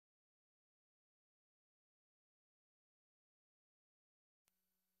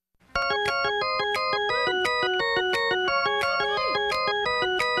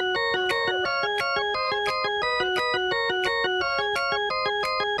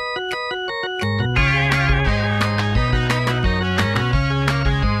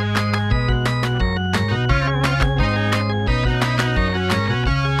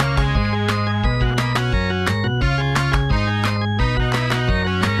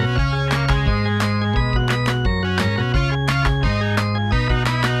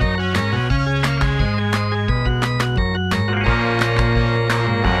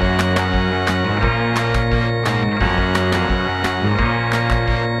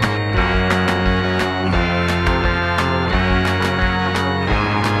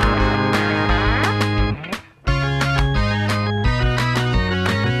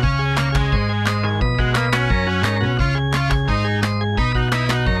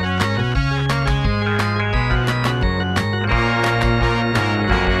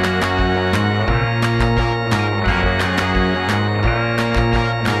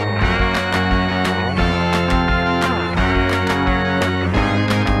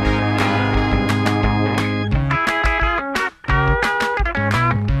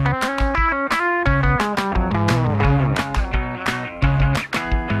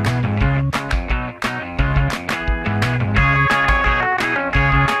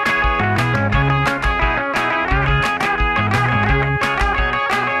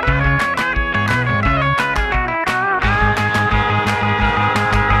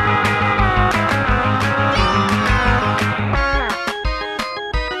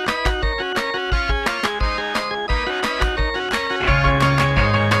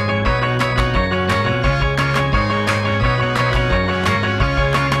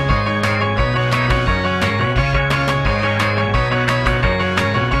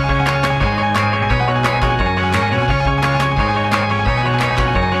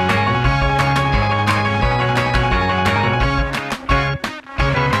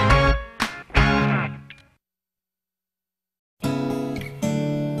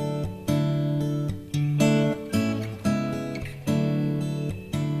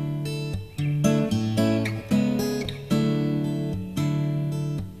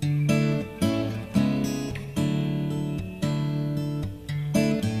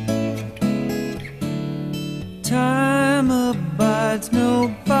provides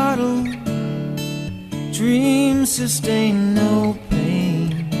no bottle. Dreams sustain no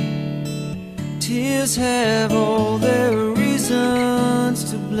pain. Tears have all their reasons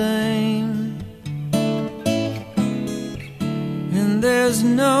to blame. And there's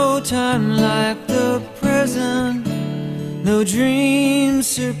no time like the present. No dreams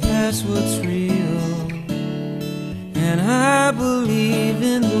surpass what's real. And I believe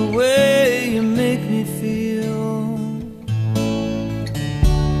in the way you make me feel.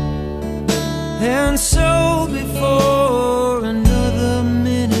 And so before another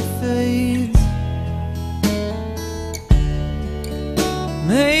minute fades,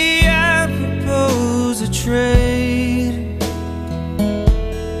 may I propose a trade.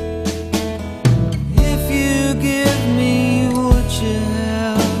 If you give me what you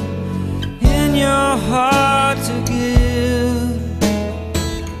have in your heart to give,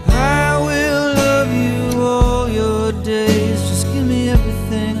 I will love you all your days. Just give me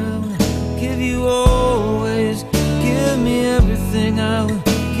everything, I will give you always. Give me everything, I will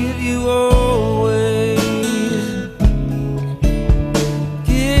give you always.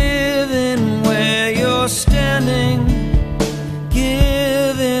 Given where you're standing,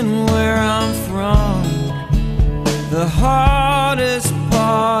 given where I'm from, the hardest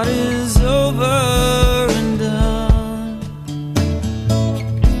part is over and done.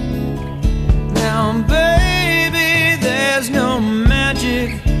 Now baby, there's no magic,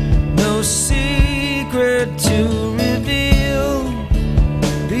 no secret to reveal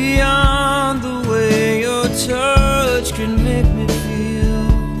beyond the way your touch can make me feel.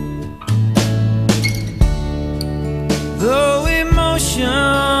 Though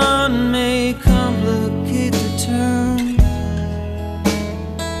emotion may complicate the terms,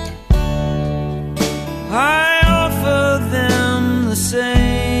 I offer them the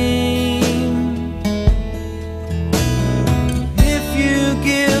same. If you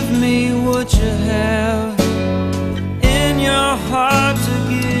give me what you have in your heart to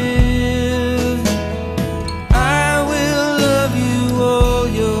give, I will love you all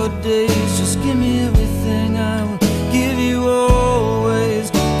your days. Just give me everything, I will give you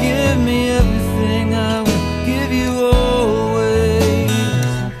always. Give me everything, I will give you always.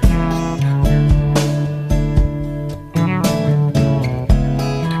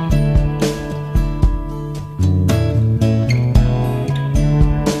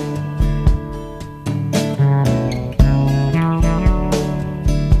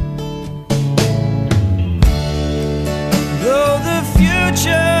 Though the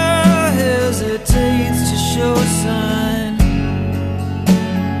future hesitates to show a sign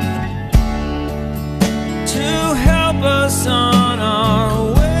to help us on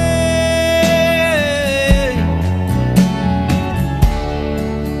our way,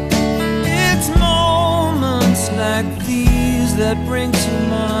 it's moments like these that bring to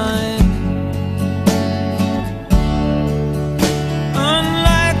mind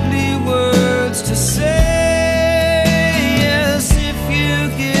unlikely words to say. Yes, if you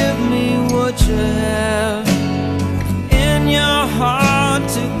give me what you have